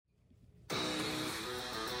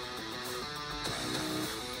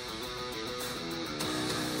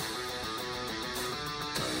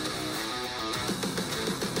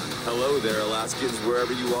Hello there, Alaskans,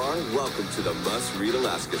 wherever you are. Welcome to the Must Read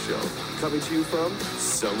Alaska Show. Coming to you from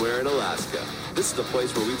somewhere in Alaska. This is the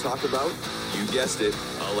place where we talk about, you guessed it,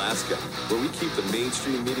 Alaska. Where we keep the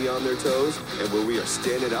mainstream media on their toes and where we are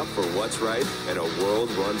standing up for what's right in a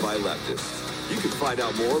world run by leftists. You can find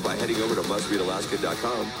out more by heading over to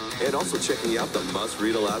mustreadalaska.com and also checking out the Must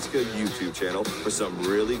Read Alaska YouTube channel for some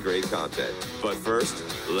really great content. But first,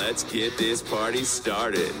 let's get this party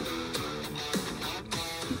started.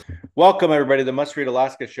 Welcome, everybody, to the Must Read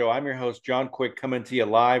Alaska Show. I'm your host, John Quick, coming to you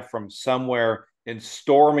live from somewhere in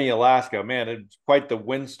stormy Alaska. Man, it's quite the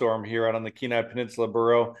windstorm here out on the Kenai Peninsula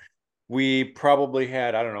Borough. We probably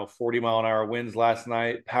had, 40-mile-an-hour winds last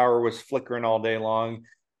night. Power was flickering all day long.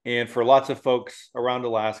 And for lots of folks around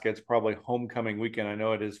Alaska, it's probably homecoming weekend. I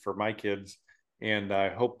know it is for my kids. And I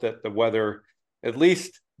hope that the weather at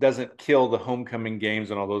least doesn't kill the homecoming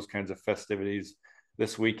games and all those kinds of festivities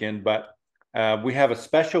this weekend. But we have a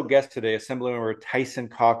special guest today, Assemblymember Tyson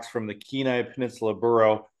Cox from the Kenai Peninsula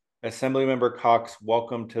Borough. Assemblymember Cox,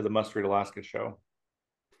 welcome to the Must Read Alaska Show.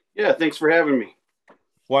 Yeah, thanks for having me.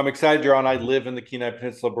 Well, I'm excited you're on. I live in the Kenai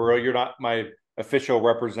Peninsula Borough. You're not my official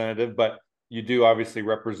representative, but you do obviously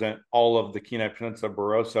represent all of the Kenai Peninsula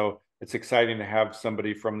Borough. So it's exciting to have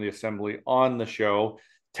somebody from the Assembly on the show.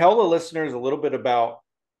 Tell the listeners a little bit about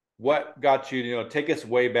what got you, take us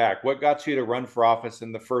way back. What got you to run for office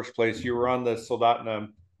in the first place? You were on the Soldotna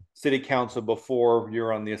City Council before you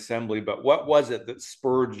were on the Assembly, but what was it that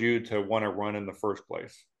spurred you to want to run in the first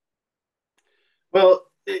place? Well,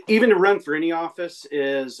 even to run for any office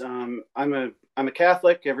is, I'm a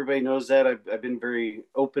Catholic. Everybody knows that. I've been very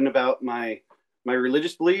open about my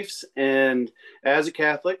religious beliefs, and as a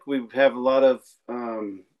Catholic, we have a lot of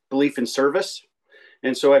belief in service.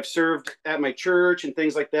 And so I've served at my church and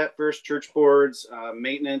things like that, first church boards,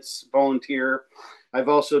 maintenance, volunteer. I've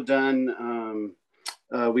also done,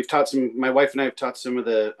 we've taught my wife and I have taught some of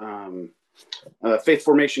the faith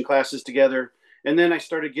formation classes together. And then I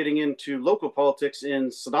started getting into local politics in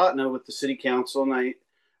Soldotna with the city council. And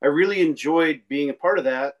I really enjoyed being a part of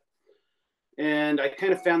that. And I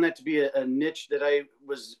kind of found that to be a niche that I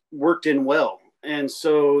worked in well. And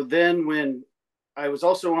so then when I was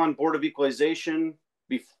also on Board of Equalization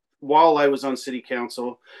while I was on city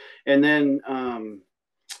council, and then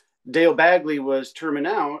Dale Bagley was terming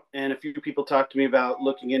out, and a few people talked to me about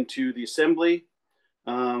looking into the Assembly.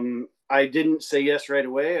 I didn't say yes right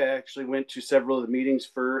away. I actually went to several of the meetings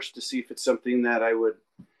first to see if it's something that I would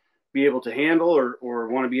be able to handle or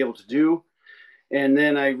want to be able to do. And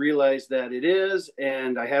then I realized that it is,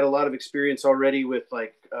 and I had a lot of experience already with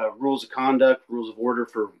rules of conduct, rules of order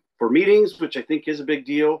for meetings, which I think is a big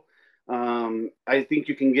deal. I think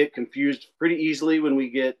you can get confused pretty easily when we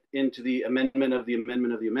get into the amendment of the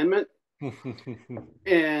amendment of the amendment.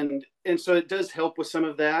 and so it does help with some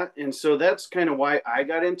of that. And so that's kind of why I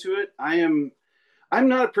got into it. I'm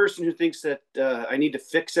not a person who thinks that I need to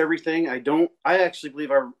fix everything. I actually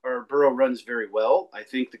believe our borough runs very well. I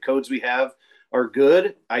think the codes we have are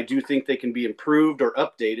good. I do think they can be improved or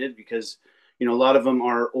updated because, a lot of them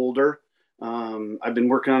are older. I've been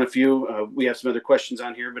working on a few. We have some other questions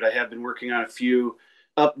on here, but I have been working on a few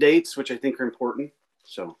updates, which I think are important.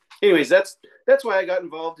 So anyways, that's why I got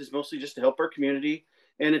involved, is mostly just to help our community.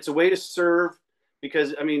 And it's a way to serve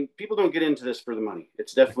because, people don't get into this for the money.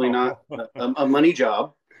 It's definitely not a money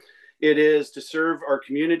job. It is to serve our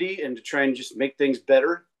community and to try and just make things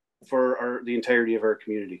better for the entirety of our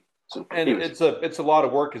community. So, and anyways. it's a lot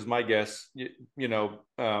of work, is my guess.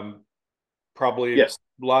 Probably yes.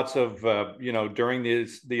 Lots of during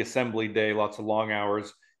the Assembly day, lots of long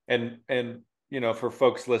hours, and for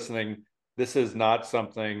folks listening, this is not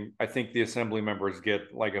something. I think the Assembly members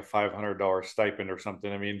get like a $500 stipend or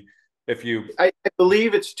something. I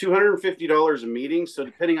believe it's $250 a meeting, so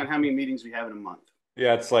depending on how many meetings we have in a month.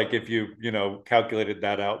 Yeah, it's like if you calculated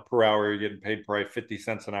that out per hour, you're getting paid probably 50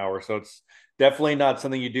 cents an hour. So it's definitely not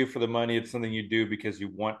something you do for the money. It's something you do because you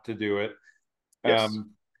want to do it. Yes.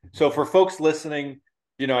 So for folks listening,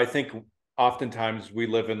 I think oftentimes we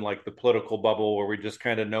live in like the political bubble where we just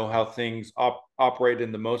kind of know how things operate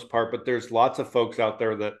in the most part. But there's lots of folks out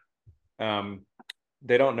there that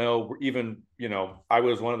they don't know. Even, I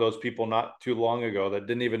was one of those people not too long ago that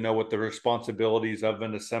didn't even know what the responsibilities of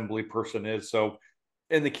an Assembly person is. So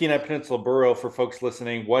in the Kenai Peninsula Borough, for folks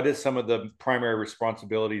listening, what is some of the primary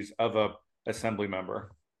responsibilities of a Assembly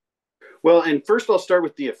member? Well, and first I'll start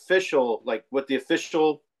with the official, what the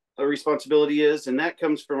official responsibility is, and that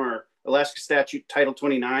comes from our Alaska Statute Title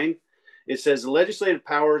 29. It says the legislative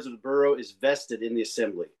powers of the borough is vested in the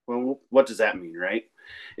Assembly. Well, what does that mean, right?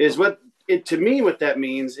 To me, what that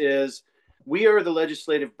means is we are the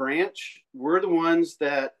legislative branch. We're the ones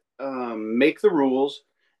that make the rules,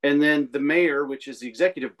 and then the mayor, which is the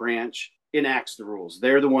executive branch, enacts the rules.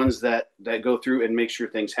 They're the ones that go through and make sure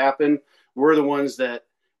things happen. We're the ones that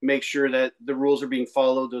make sure that the rules are being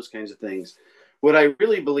followed, those kinds of things. What I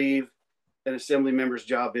really believe an assembly member's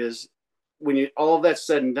job is, when all of that's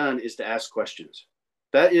said and done, is to ask questions.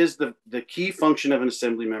 That is the key function of an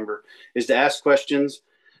assembly member, is to ask questions,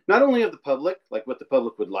 not only of the public, like what the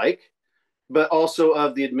public would like, but also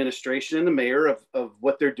of the administration and the mayor of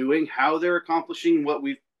what they're doing, how they're accomplishing what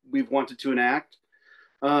we've wanted to enact.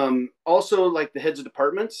 Also, like the heads of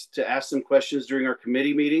departments, to ask them questions during our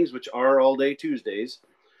committee meetings, which are all day Tuesdays.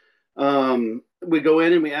 We go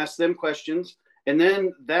in and we ask them questions, and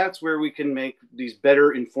then that's where we can make these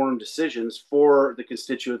better informed decisions for the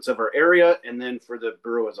constituents of our area, and then for the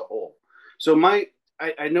borough as a whole. So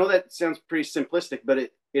I know that sounds pretty simplistic, but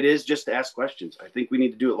it is just to ask questions. I think we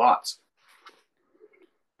need to do it lots.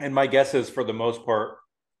 And my guess is, for the most part,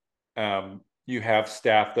 you have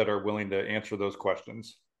staff that are willing to answer those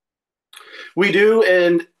questions. We do,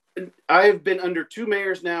 and I've been under 2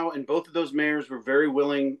 mayors now, and both of those mayors were very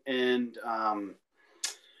willing and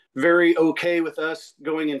very okay with us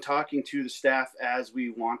going and talking to the staff as we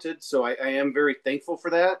wanted. So I am very thankful for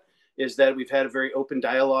that, is that we've had a very open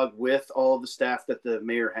dialogue with all of the staff that the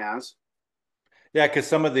mayor has. Yeah, because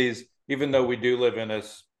some of these, even though we do live in a,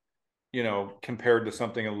 compared to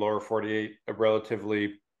something in lower 48, a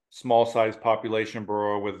relatively small size population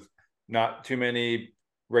borough with not too many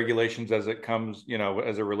regulations as it comes,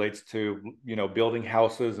 as it relates to, building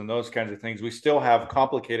houses and those kinds of things, we still have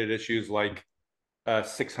complicated issues like a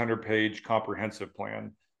 600-page comprehensive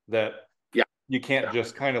plan that you can't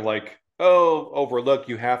just kind of overlook.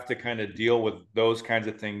 You have to kind of deal with those kinds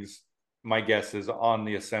of things. My guess is on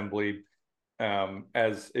the assembly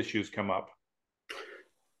as issues come up.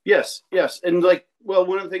 Yes. And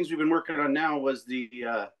one of the things we've been working on now was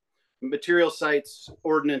the material sites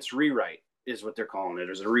ordinance rewrite, is what they're calling it.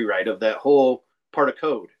 There's a rewrite of that whole part of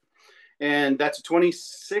code. And that's a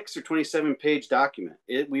 26 or 27 page document.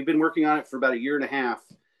 We've been working on it for about a year and a half,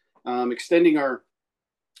 extending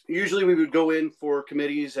usually we would go in for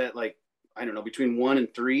committees at between 1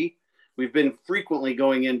 and 3. We've been frequently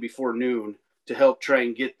going in before noon to help try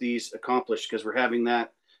and get these accomplished, because we're having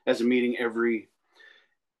that as a meeting every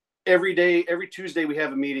day. Every Tuesday we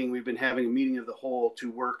have a meeting. We've been having a meeting of the whole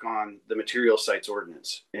to work on the material sites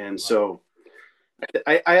ordinance. And so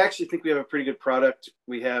I actually think we have a pretty good product.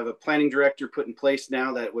 We have a planning director put in place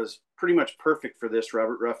now that was pretty much perfect for this,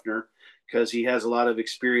 Robert Ruffner, because he has a lot of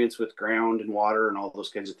experience with ground and water and all those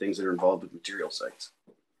kinds of things that are involved with material sites.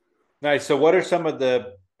 Nice. So what are some of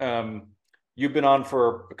the, you've been on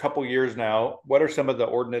for a couple years now, what are some of the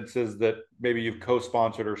ordinances that maybe you've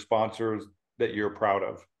co-sponsored or sponsors that you're proud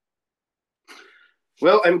of?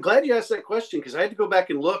 Well, I'm glad you asked that question, because I had to go back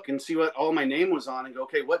and look and see what all my name was on and go,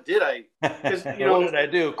 okay, what did I? Because what did I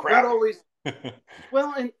do? Crap. Not always.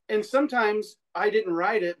 Well, and sometimes I didn't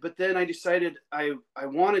write it, but then I decided I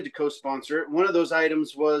wanted to co-sponsor it. One of those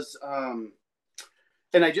items was,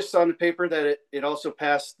 and I just saw in the paper that it also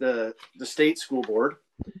passed the state school board,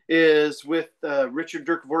 is with Richard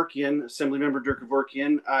Durkavorkian, Assemblymember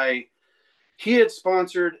Durkavorkian. He had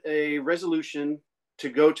sponsored a resolution to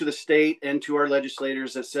go to the state and to our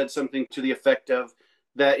legislators that said something to the effect of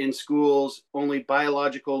that in schools, only born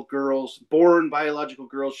biological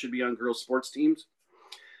girls should be on girls' sports teams.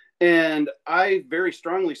 And I very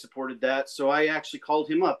strongly supported that. So I actually called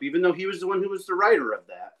him up, even though he was the one who was the writer of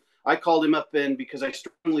that. I called him up in because I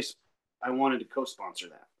wanted to co-sponsor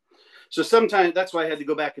that. So sometimes that's why I had to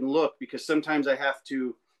go back and look, because sometimes I have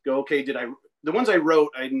to go, okay, the ones I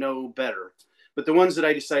wrote, I know better. But the ones that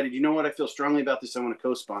I decided, I feel strongly about this, I want to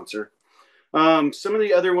co-sponsor. Some of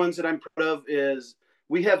the other ones that I'm proud of is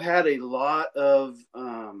we have had a lot of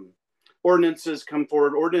ordinances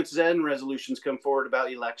and resolutions come forward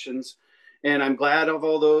about elections. And I'm glad of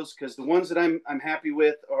all those, because the ones that I'm happy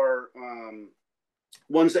with are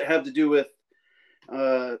ones that have to do with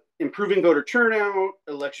improving voter turnout,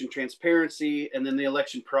 election transparency, and then the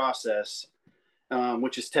election process,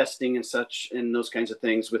 which is testing and such, and those kinds of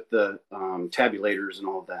things with the tabulators and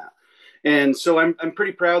all of that. And so I'm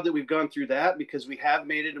pretty proud that we've gone through that, because we have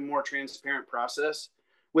made it a more transparent process,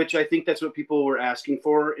 which I think that's what people were asking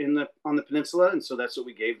for on the peninsula. And so that's what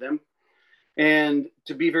we gave them. And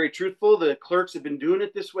to be very truthful, the clerks have been doing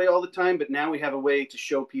it this way all the time, but now we have a way to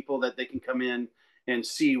show people that they can come in and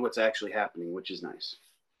see what's actually happening, which is nice.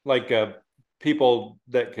 Like people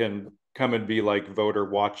that can come and be like voter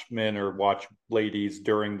watchmen or watch ladies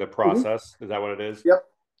during the process. Mm-hmm. Is that what it is?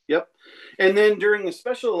 Yep. And then during the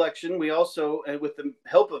special election, we also, and with the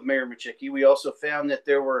help of Mayor Machicki, we also found that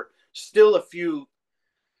there were still a few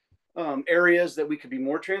areas that we could be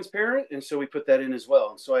more transparent. And so we put that in as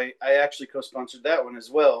well. And so I actually co-sponsored that one as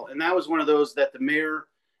well. And that was one of those that the mayor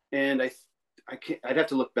and I'd have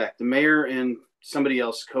to look back. The mayor and somebody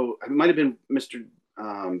else it might have been Mr.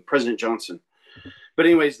 President Johnson. But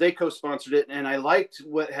anyways, they co-sponsored it, and I liked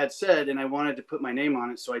what had said, and I wanted to put my name on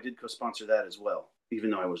it, so I did co-sponsor that as well, even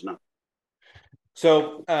though I was not.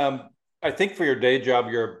 So I think for your day job,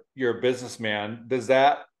 you're a businessman. Does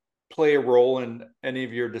that play a role in any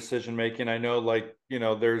of your decision making? I know, like,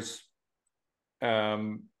 there's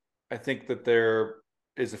I think that there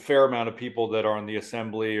is a fair amount of people that are on the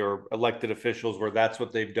assembly or elected officials where that's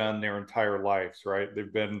what they've done their entire lives, right?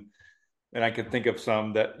 They've been, and I can think of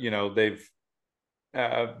some that, they've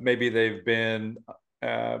maybe they've been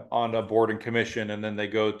on a board and commission, and then they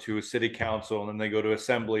go to a city council, and then they go to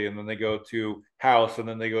assembly, and then they go to House, and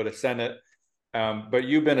then they go to Senate. But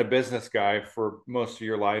you've been a business guy for most of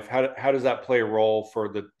your life. How does that play a role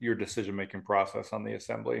for your decision-making process on the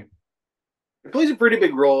assembly? It plays a pretty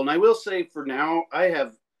big role. And I will say for now,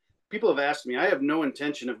 people have asked me, I have no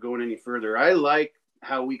intention of going any further. I like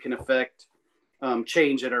how we can affect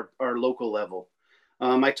change at our local level.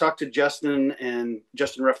 I talked to Justin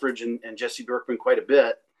Ruffridge and Jesse Dorkman quite a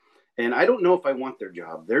bit, and I don't know if I want their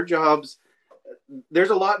job. Their jobs,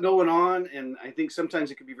 there's a lot going on, and I think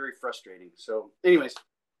sometimes it can be very frustrating. So anyways,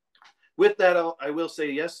 with that, I will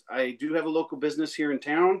say, yes, I do have a local business here in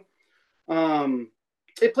town.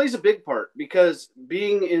 It plays a big part because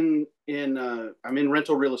being I'm in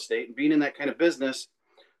rental real estate, and being in that kind of business,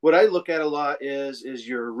 what I look at a lot is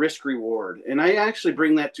your risk reward. And I actually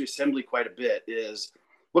bring that to assembly quite a bit, is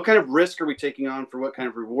what kind of risk are we taking on for what kind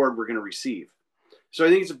of reward we're going to receive? So I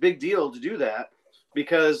think it's a big deal to do that,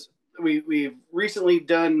 because we've recently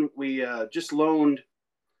just loaned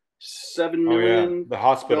 $7 million. The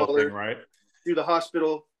hospital thing, right? To the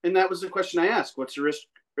hospital. And that was the question I asked: what's the risk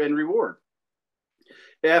and reward?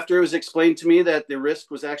 After it was explained to me that the risk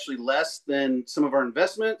was actually less than some of our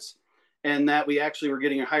investments, and that we actually were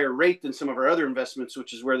getting a higher rate than some of our other investments,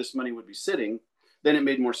 which is where this money would be sitting, then it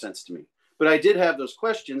made more sense to me. But I did have those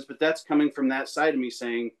questions, but that's coming from that side of me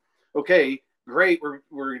saying, okay, great,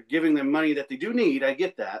 we're giving them money that they do need. I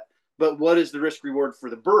get that. But what is the risk reward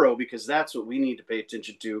for the borough? Because that's what we need to pay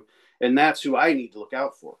attention to, and that's who I need to look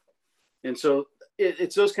out for. And so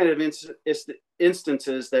it's those kind of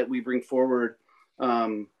instances that we bring forward.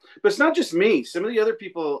 But it's not just me. Some of the other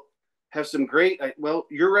people have some great,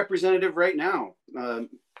 your representative right now,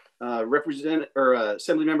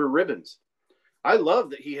 Assembly Member Ribbons. I love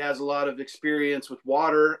that he has a lot of experience with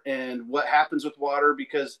water and what happens with water,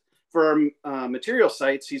 because for our material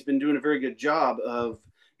sites, he's been doing a very good job of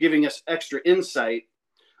giving us extra insight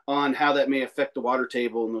on how that may affect the water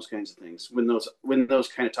table and those kinds of things when those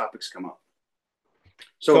kind of topics come up.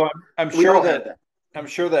 So I'm sure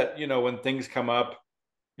that when things come up,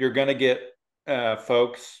 you're going to get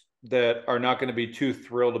folks that are not going to be too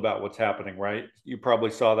thrilled about what's happening, right? You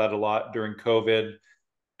probably saw that a lot during COVID.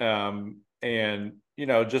 And,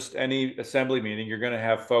 just any assembly meeting, you're going to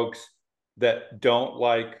have folks that don't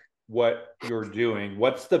like what you're doing.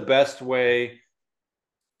 What's the best way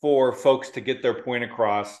for folks to get their point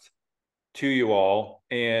across to you all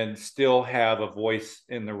and still have a voice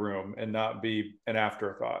in the room and not be an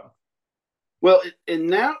afterthought? Well,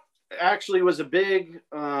 and that actually was a big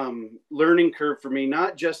learning curve for me,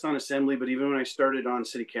 not just on assembly, but even when I started on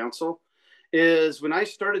city council, is when I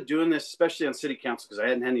started doing this, especially on city council, because I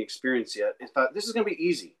hadn't had any experience yet, I thought this is going to be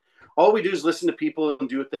easy. All we do is listen to people and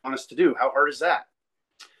do what they want us to do. How hard is that?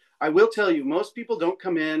 I will tell you, most people don't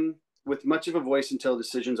come in with much of a voice until a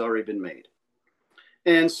decision's already been made.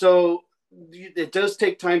 And so it does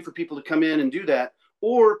take time for people to come in and do that,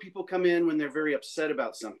 or people come in when they're very upset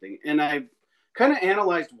about something. And I've kind of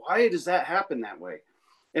analyzed, why does that happen that way?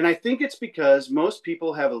 And I think it's because most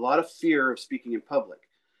people have a lot of fear of speaking in public.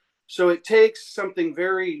 So it takes something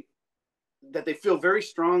that they feel very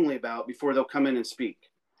strongly about before they'll come in and speak.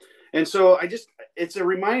 And so it's a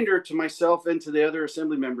reminder to myself and to the other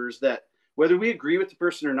assembly members that whether we agree with the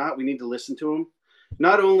person or not, we need to listen to them.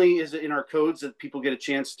 Not only is it in our codes that people get a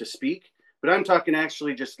chance to speak, but I'm talking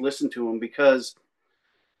actually just listen to them, because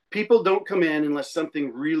people don't come in unless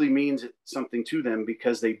something really means something to them,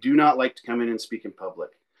 because they do not like to come in and speak in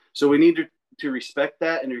public. So we need to respect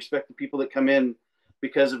that and respect the people that come in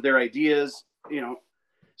because of their ideas.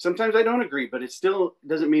 Sometimes I don't agree, but it still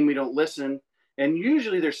doesn't mean we don't listen. And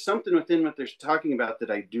usually there's something within what they're talking about that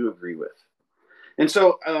I do agree with. And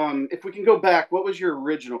so if we can go back, what was your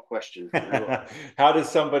original question? How does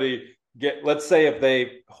somebody let's say if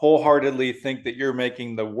they wholeheartedly think that you're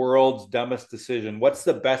making the world's dumbest decision, what's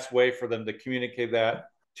the best way for them to communicate that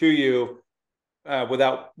to you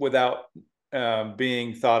without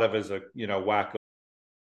being thought of as a wacko.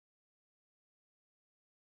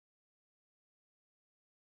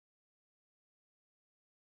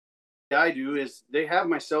 I do is they have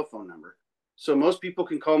my cell phone number, so most people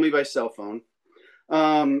can call me by cell phone.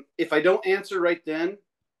 If I don't answer right then,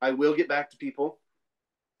 I will get back to people.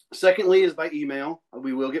 Secondly, is by email.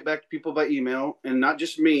 We will get back to people by email, and not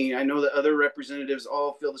just me. I know that other representatives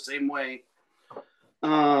all feel the same way.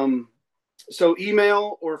 So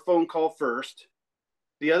email or phone call first.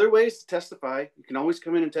 The other way is to testify. You can always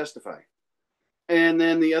come in and testify. And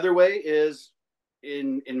then the other way is,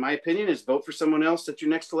 in my opinion, is vote for someone else at your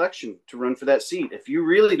next election to run for that seat. If you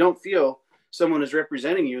really don't feel someone is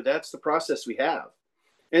representing you, that's the process we have.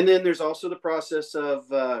 And then there's also the process of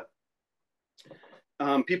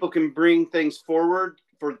people can bring things forward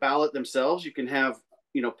for the ballot themselves. You can have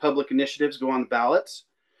public initiatives go on the ballots.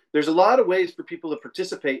 There's a lot of ways for people to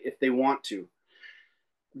participate if they want to.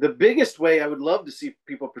 The biggest way I would love to see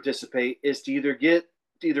people participate is to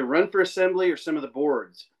either run for assembly or some of the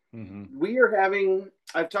boards. Mm-hmm.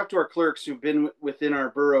 I've talked to our clerks who've been within our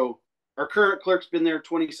borough. Our current clerk's been there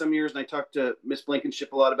 20 some years, and I talked to Miss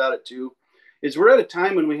Blankenship a lot about it too. Is we're at a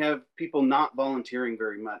time when we have people not volunteering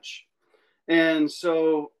very much. And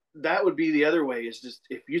so that would be the other way, is just,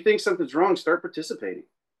 if you think something's wrong, start participating.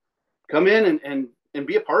 Come in and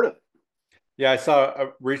be a part of it. Yeah,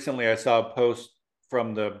 recently I saw a post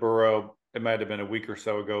from the borough. It might have been a week or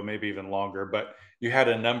so ago, maybe even longer, but you had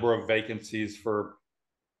a number of vacancies for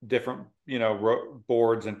different,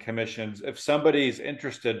 boards and commissions. If somebody's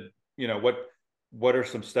interested, what are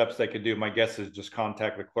some steps they could do? My guess is just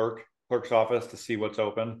contact the clerk's office to see what's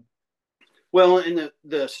open. Well, and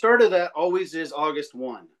the start of that always is August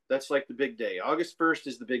 1. That's like the big day. August 1st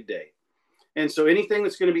is the big day. And so anything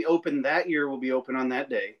that's going to be open that year will be open on that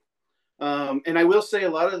day. And I will say a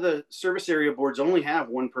lot of the service area boards only have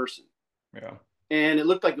one person. Yeah. And it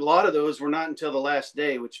looked like a lot of those were not until the last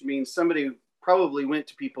day, which means somebody probably went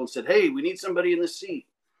to people and said, hey, we need somebody in this seat.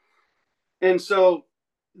 And so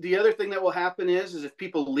the other thing that will happen is if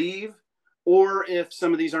people leave, or if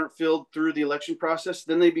some of these aren't filled through the election process,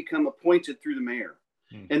 then they become appointed through the mayor.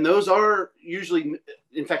 And those are usually,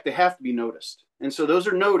 in fact, they have to be noticed. And so those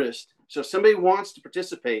are noticed. So if somebody wants to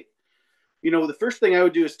participate, the first thing I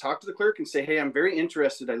would do is talk to the clerk and say, hey, I'm very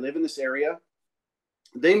interested. I live in this area.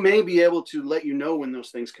 They may be able to let you know when those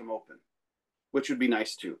things come open, which would be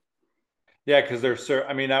nice too. Yeah, because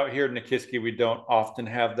out here in Nikiski, we don't often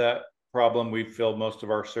have that problem. We've filled most of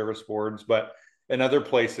our service boards, but in other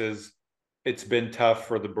places, it's been tough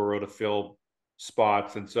for the borough to fill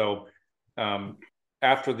spots. And so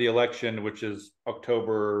after the election, which is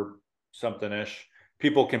October something-ish,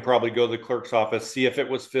 people can probably go to the clerk's office, see if it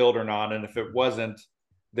was filled or not. And if it wasn't,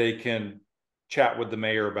 they can chat with the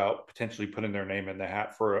mayor about potentially putting their name in the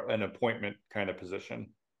hat for an appointment kind of position.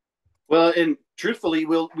 Well, and truthfully,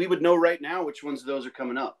 we would know right now which ones of those are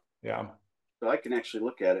coming up. Yeah. So I can actually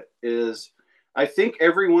look at it. I think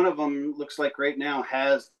every one of them looks like right now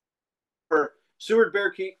has, for Seward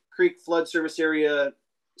Bear Creek Flood Service Area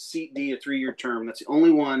Seat D, a 3-year term. That's the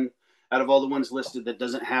only one out of all the ones listed that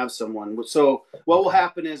doesn't have someone. So what will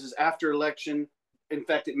happen is after election, in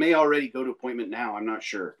fact, it may already go to appointment now. I'm not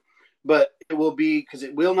sure. But it will be, because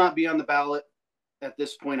it will not be on the ballot at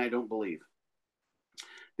this point, I don't believe.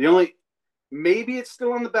 Maybe it's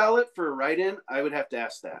still on the ballot for a write-in. I would have to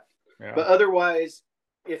ask that. Yeah. But otherwise,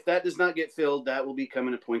 if that does not get filled, that will become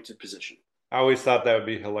an appointed position. I always thought that would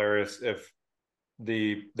be hilarious if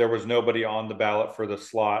there was nobody on the ballot for the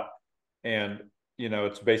slot, and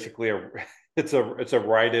it's basically it's a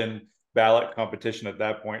write-in ballot competition at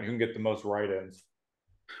that point. Who can get the most write-ins?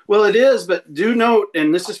 Well, it is, but do note,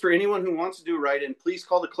 and this is for anyone who wants to do a write-in, please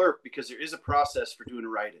call the clerk, because there is a process for doing a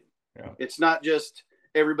write-in. Yeah. It's not just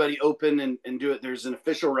everybody open and do it. There's an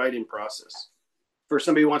official write-in process for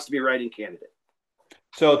somebody who wants to be a write-in candidate.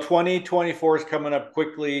 So 2024 is coming up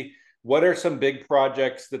quickly. What are some big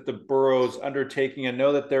projects that the borough's undertaking? I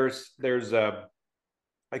know that there's a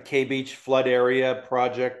K Beach flood area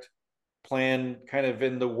project plan kind of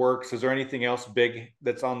in the works. Is there anything else big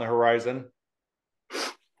that's on the horizon?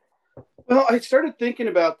 Well, I started thinking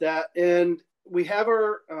about that, and we have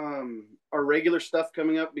our regular stuff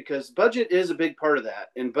coming up, because budget is a big part of that,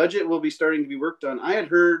 and budget will be starting to be worked on. I had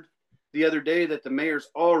heard the other day that the mayor's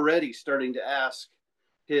already starting to ask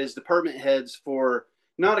his department heads for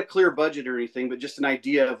not a clear budget or anything, but just an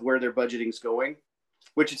idea of where their budgeting is going,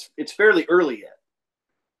 which it's fairly early yet.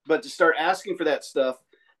 But to start asking for that stuff,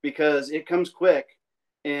 because it comes quick,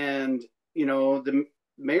 and the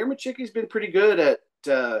Mayor Machicki's been pretty good at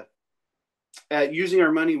at using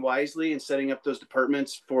our money wisely and setting up those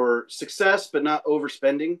departments for success, but not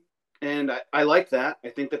overspending. And I like that. I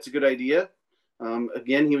think that's a good idea.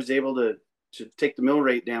 Again, he was able to take the mill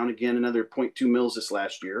rate down again, another 0.2 mils this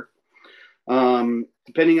last year.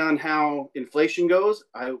 Depending on how inflation goes,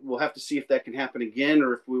 I will have to see if that can happen again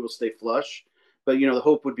or if we will stay flush. But, the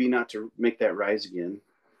hope would be not to make that rise again.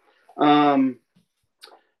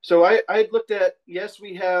 So I looked at, yes,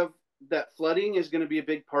 we have that flooding is going to be a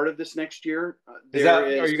big part of this next year.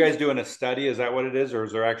 Are you guys doing a study? Is that what it is? Or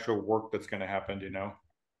is there actual work that's going to happen? Do you know?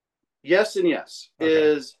 Yes and yes.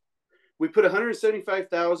 Okay. We put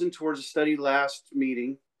 175,000 towards a study last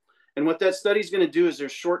meeting. And what that study is going to do is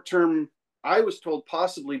there's short-term, I was told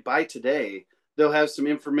possibly by today, they'll have some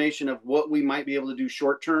information of what we might be able to do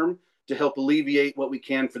short-term to help alleviate what we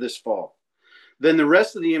can for this fall. Then the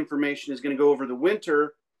rest of the information is going to go over the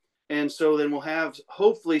winter. And so then we'll have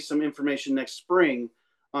hopefully some information next spring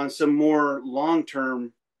on some more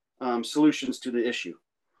long-term solutions to the issue.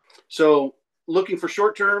 So looking for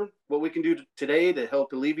short-term, what we can do today to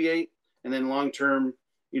help alleviate, and then long-term,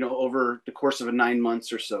 over the course of 9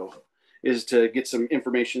 months or so, is to get some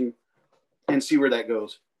information and see where that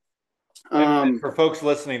goes. And for folks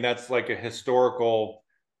listening, that's like a historical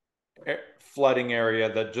flooding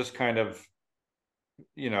area that just kind of,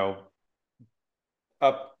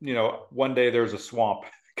 one day there's a swamp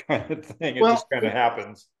kind of thing. It just kind of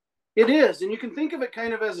happens. It is. And you can think of it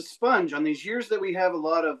kind of as a sponge. On these years that we have a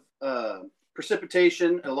lot of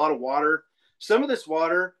precipitation, a lot of water, some of this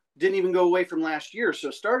water didn't even go away from last year. So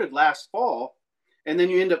it started last fall, and then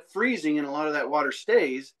you end up freezing and a lot of that water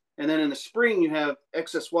stays. And then in the spring, you have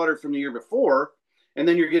excess water from the year before, and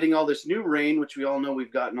then you're getting all this new rain, which we all know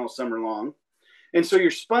we've gotten all summer long. And so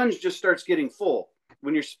your sponge just starts getting full.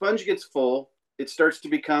 When your sponge gets full, it starts to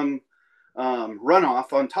become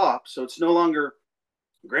runoff on top. So it's no longer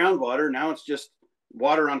groundwater. Now it's just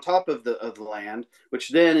water on top of the land, which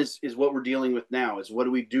then is what we're dealing with now, is what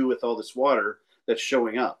do we do with all this water that's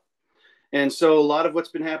showing up? And so a lot of what's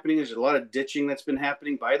been happening is a lot of ditching that's been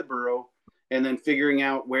happening by the borough, and then figuring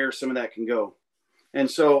out where some of that can go. And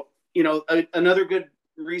so, another good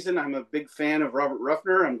reason I'm a big fan of Robert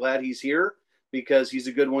Ruffner. I'm glad he's here because he's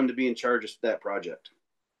a good one to be in charge of that project.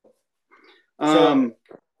 Any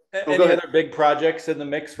other big projects in the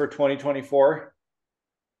mix for 2024?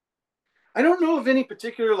 I don't know of any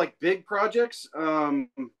particular big projects.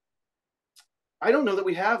 I don't know that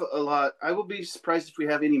we have a lot. I will be surprised if we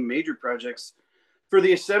have any major projects for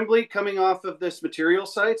the assembly coming off of this material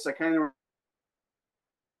sites.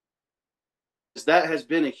 That has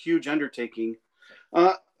been a huge undertaking.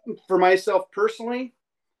 For myself personally,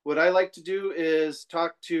 what I like to do is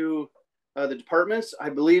talk to the departments. I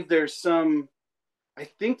believe I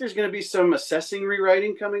think there's going to be some assessing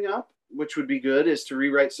rewriting coming up, which would be good, is to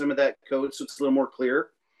rewrite some of that code so it's a little more clear.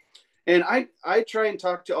 And I try and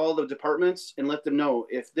talk to all the departments and let them know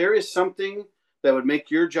if there is something that would make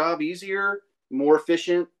your job easier, more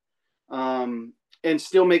efficient, and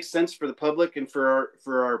still make sense for the public and for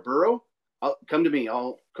our borough. Come to me.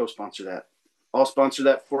 I'll co-sponsor that. I'll sponsor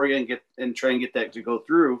that for you and try and get that to go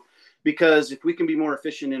through, because if we can be more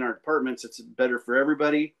efficient in our departments, it's better for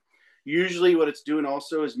everybody. Usually what it's doing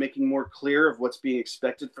also is making more clear of what's being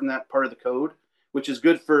expected from that part of the code, which is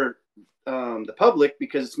good for the public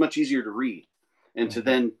because it's much easier to read and to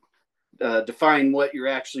then define what you're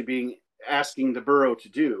actually asking the borough to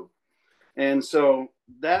do. And so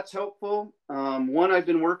that's helpful. One I've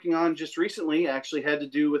been working on just recently actually had to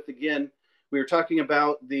do with, again, we were talking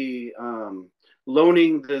about the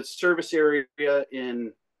loaning the service area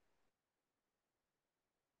in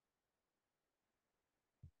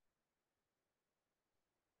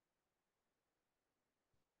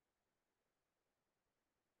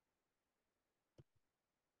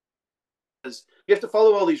you have to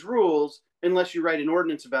follow all these rules. Unless you write an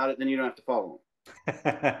ordinance about it, then you don't have to follow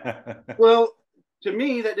them. Well, to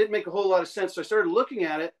me, that didn't make a whole lot of sense. So I started looking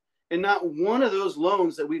at it, and not one of those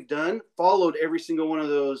loans that we've done followed every single one of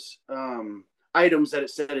those items that it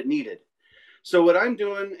said it needed. So what I'm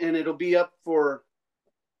doing, and it'll be up for,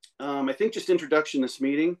 I think, just introduction this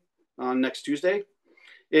meeting on next Tuesday,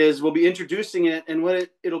 is we'll be introducing it, and what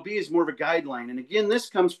it'll be is more of a guideline. And again, this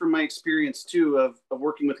comes from my experience too of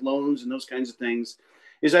working with loans and those kinds of things,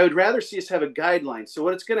 is I would rather see us have a guideline. So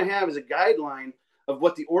what it's going to have is a guideline of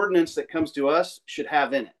what the ordinance that comes to us should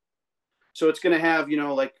have in it. So it's going to have,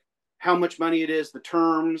 how much money it is, the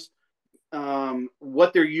terms,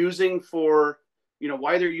 what they're using for,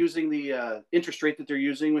 why they're using the interest rate that they're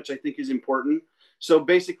using, which I think is important. So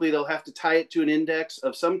basically they'll have to tie it to an index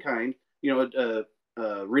of some kind,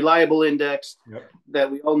 a reliable index. Yep. that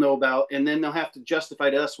we all know about, and then they'll have to justify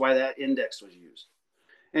to us why that index was used.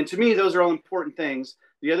 And to me, those are all important things.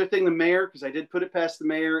 The other thing, the mayor, because I did put it past the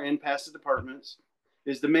mayor and past the departments,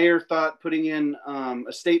 is the mayor thought putting in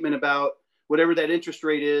a statement about whatever that interest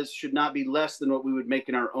rate is should not be less than what we would make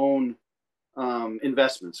in our own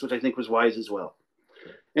investments, which I think was wise as well.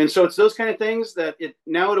 And so it's those kind of things that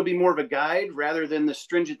now it'll be more of a guide rather than the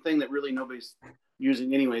stringent thing that really nobody's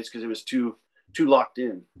using anyways, because it was too locked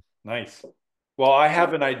in. Nice. Well, I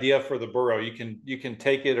have an idea for the borough. You can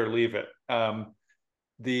take it or leave it.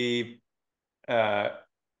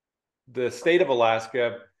 The state of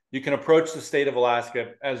Alaska, you can approach the state of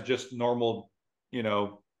Alaska as just normal,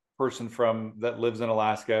 person that lives in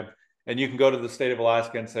Alaska, and you can go to the state of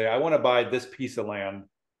Alaska and say, I want to buy this piece of land.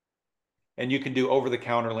 And you can do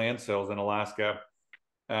over-the-counter land sales in Alaska,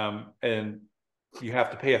 and you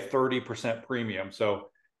have to pay a 30% premium. So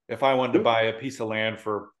if I wanted to buy a piece of land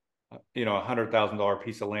for, $100,000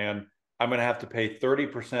 piece of land, I'm going to have to pay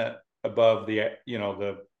 30% above the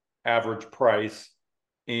average price,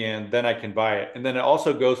 and then I can buy it. And then it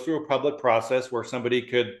also goes through a public process where somebody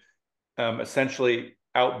could essentially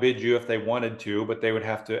outbid you if they wanted to, but they would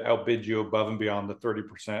have to outbid you above and beyond the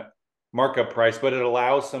 30% markup price. But it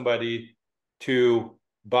allows somebody to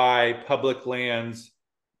buy public lands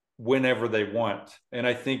whenever they want. And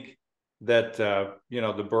I think that,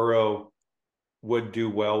 the borough would do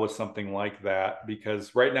well with something like that,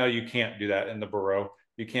 because right now you can't do that in the borough.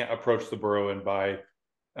 You can't approach the borough and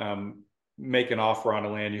make an offer on a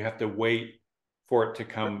land. You have to wait for it to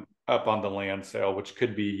come up on the land sale, which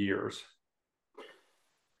could be years.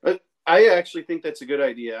 I actually think that's a good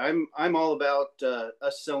idea. I'm all about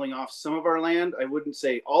us selling off some of our land. I wouldn't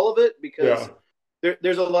say all of it, because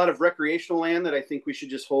there's a lot of recreational land that I think we should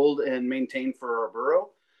just hold and maintain for our borough.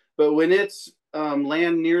 But when it's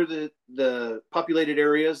land near the populated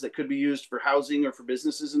areas that could be used for housing or for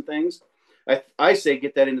businesses and things, I say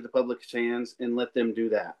get that into the public's hands and let them do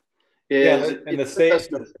that. The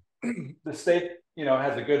state,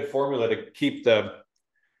 has a good formula to keep the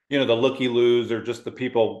looky-loos, or just the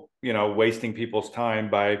people, wasting people's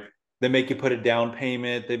time they make you put a down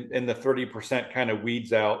payment, and the 30% kind of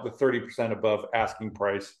weeds out, the 30% above asking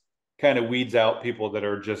price kind of weeds out people that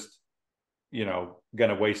are just, going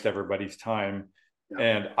to waste everybody's time. Yeah.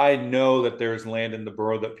 And I know that there's land in the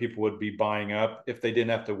borough that people would be buying up if they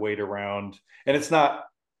didn't have to wait around. And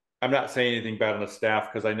I'm not saying anything bad on the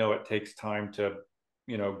staff, because I know it takes time to,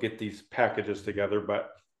 get these packages together,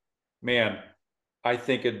 but man, I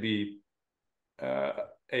think it'd be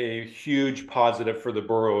a huge positive for the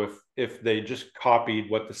borough if they just copied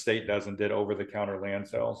what the state does and did over-the-counter land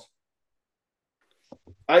sales.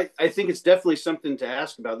 I think it's definitely something to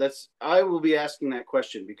ask about. I will be asking that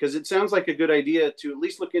question, because it sounds like a good idea to at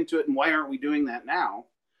least look into it. And why aren't we doing that now?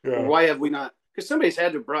 Yeah. Or why have we not? Because somebody's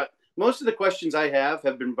had to most of the questions I have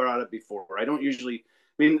been brought up before. I don't usually,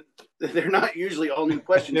 they're not usually all new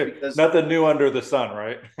questions, because nothing new under the sun,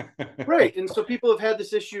 right? Right. And so people have had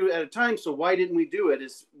this issue at a time. So why didn't we do it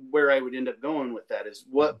is where I would end up going with that, is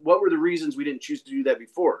what were the reasons we didn't choose to do that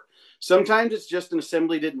before? Sometimes it's just an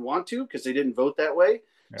assembly didn't want to, because they didn't vote that way.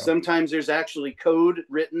 Yeah. Sometimes there's actually code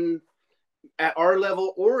written at our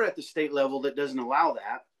level or at the state level that doesn't allow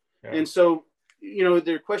that. Yeah. And so,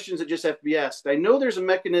 there are questions that just have to be asked. I know there's a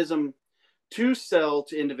mechanism to sell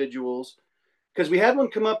to individuals, because we had one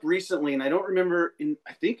come up recently, and I don't remember,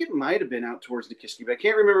 I think it might have been out towards Nikiski, but I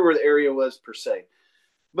can't remember where the area was per se.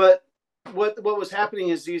 But what was happening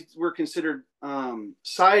is these were considered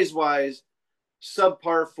size-wise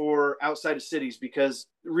subpar for outside of cities, because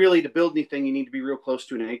really to build anything, you need to be real close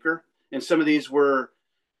to an acre. And some of these were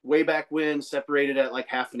way back when separated at like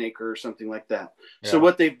half an acre or something like that. Yeah. So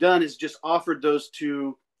what they've done is just offered those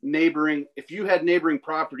to if you had neighboring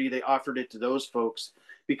property, they offered it to those folks,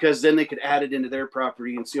 because then they could add it into their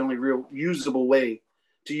property, and it's the only real usable way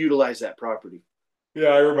to utilize that property. Yeah,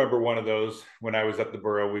 I remember one of those when I was at the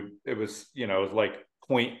borough. It was like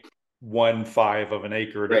 0.15 of an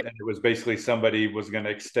acre, right. And it was basically somebody was going to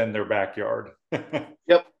extend their backyard.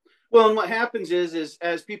 Yep. Well, and what happens is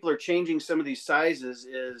as people are changing some of these sizes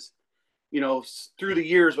through the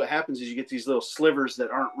years, what happens is you get these little slivers that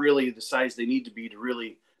aren't really the size they need to be to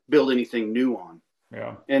really build anything new on.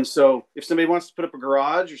 Yeah. And so if somebody wants to put up a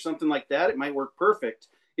garage or something like that, it might work perfect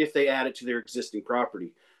if they add it to their existing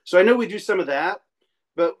property. So I know we do some of that,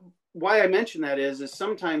 but why I mention that is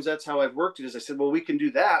sometimes that's how I've worked it. Is I said, well, we can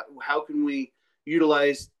do that. How can we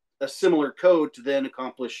utilize a similar code to then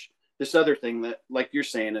accomplish this other thing that, like you're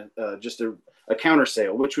saying, just a counter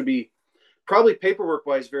sale, which would be probably paperwork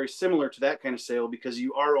wise very similar to that kind of sale, because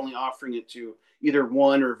you are only offering it to either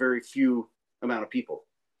one or very few amount of people.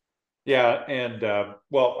 Yeah, and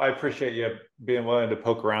well, I appreciate you being willing to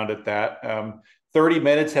poke around at that. 30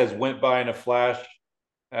 minutes has went by in a flash.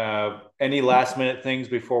 Any last minute things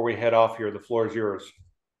before we head off here? The floor is yours.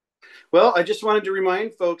 Well, I just wanted to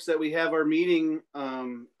remind folks that we have our meeting.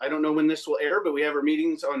 I don't know when this will air, but we have our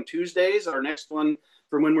meetings on Tuesdays. Our next one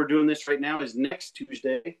from when we're doing this right now is next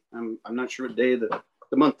Tuesday. I'm not sure what day of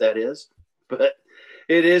the month that is, but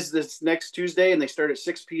it is this next Tuesday, and they start at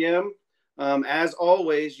 6 p.m. As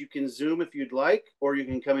always, you can Zoom if you'd like, or you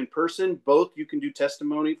can come in person. Both you can do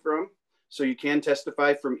testimony from, so you can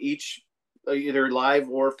testify from each, either live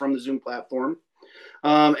or from the Zoom platform.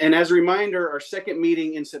 And as a reminder, our second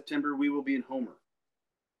meeting in September, we will be in Homer.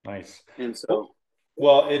 Nice. And so,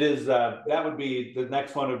 well, it is. That would be the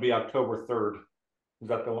next one. Would be October 3rd. Is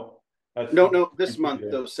that the one? That's no, this month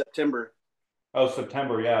though, September. Oh,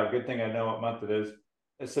 September. Yeah, good thing I know what month it is.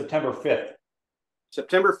 It's September 5th.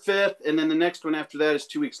 September 5th, and then the next one after that is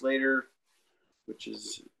 2 weeks later, which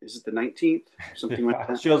is it the 19th? Something like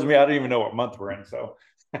that. Shows me I don't even know what month we're in. So,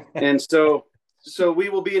 and so we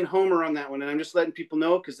will be in Homer on that one, and I'm just letting people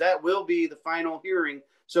know because that will be the final hearing.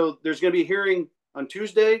 So there's going to be a hearing on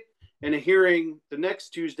Tuesday and a hearing the next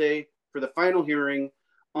Tuesday for the final hearing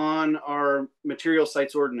on our material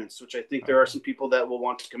sites ordinance, which I think there are some people that will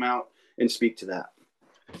want to come out and speak to that.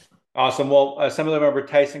 Awesome. Well, Assemblymember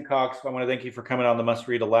Tyson Cox, I want to thank you for coming on the Must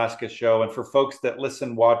Read Alaska show. And for folks that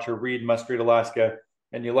listen, watch, or read Must Read Alaska,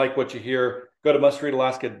 and you like what you hear, go to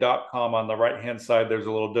mustreadalaska.com. On the right-hand side, there's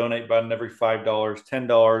a little donate button. Every $5, $10,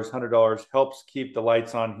 $100 helps keep the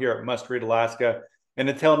lights on here at Must Read Alaska. And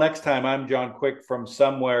until next time, I'm John Quick from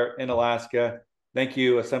somewhere in Alaska. Thank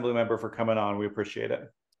you, Assemblymember, for coming on. We appreciate it.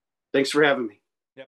 Thanks for having me.